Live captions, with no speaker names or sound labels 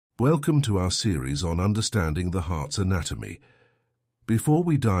Welcome to our series on understanding the heart's anatomy. Before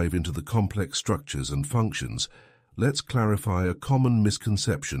we dive into the complex structures and functions, let's clarify a common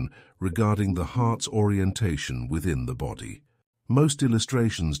misconception regarding the heart's orientation within the body. Most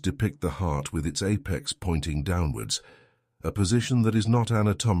illustrations depict the heart with its apex pointing downwards, a position that is not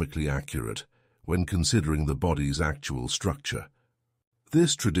anatomically accurate when considering the body's actual structure.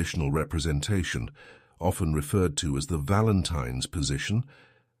 This traditional representation, often referred to as the Valentine's position,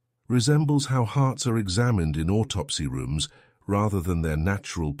 resembles how hearts are examined in autopsy rooms rather than their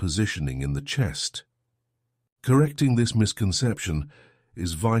natural positioning in the chest. Correcting this misconception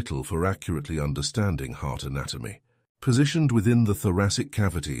is vital for accurately understanding heart anatomy. Positioned within the thoracic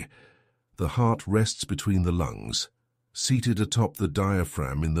cavity, the heart rests between the lungs, seated atop the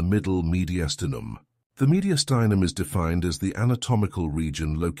diaphragm in the middle mediastinum. The mediastinum is defined as the anatomical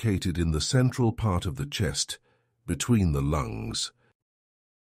region located in the central part of the chest, between the lungs.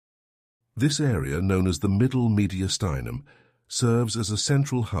 This area, known as the middle mediastinum, serves as a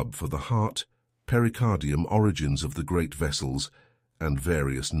central hub for the heart, pericardium, origins of the great vessels, and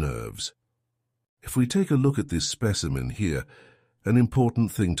various nerves. If we take a look at this specimen here, an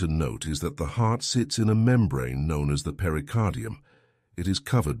important thing to note is that the heart sits in a membrane known as the pericardium. It is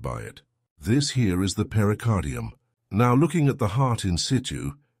covered by it. This here is the pericardium. Now, looking at the heart in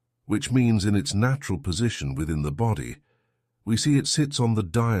situ, which means in its natural position within the body, we see it sits on the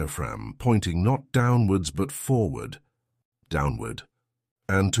diaphragm, pointing not downwards but forward, downward,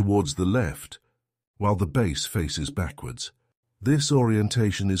 and towards the left, while the base faces backwards. This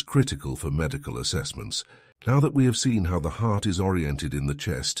orientation is critical for medical assessments. Now that we have seen how the heart is oriented in the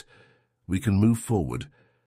chest, we can move forward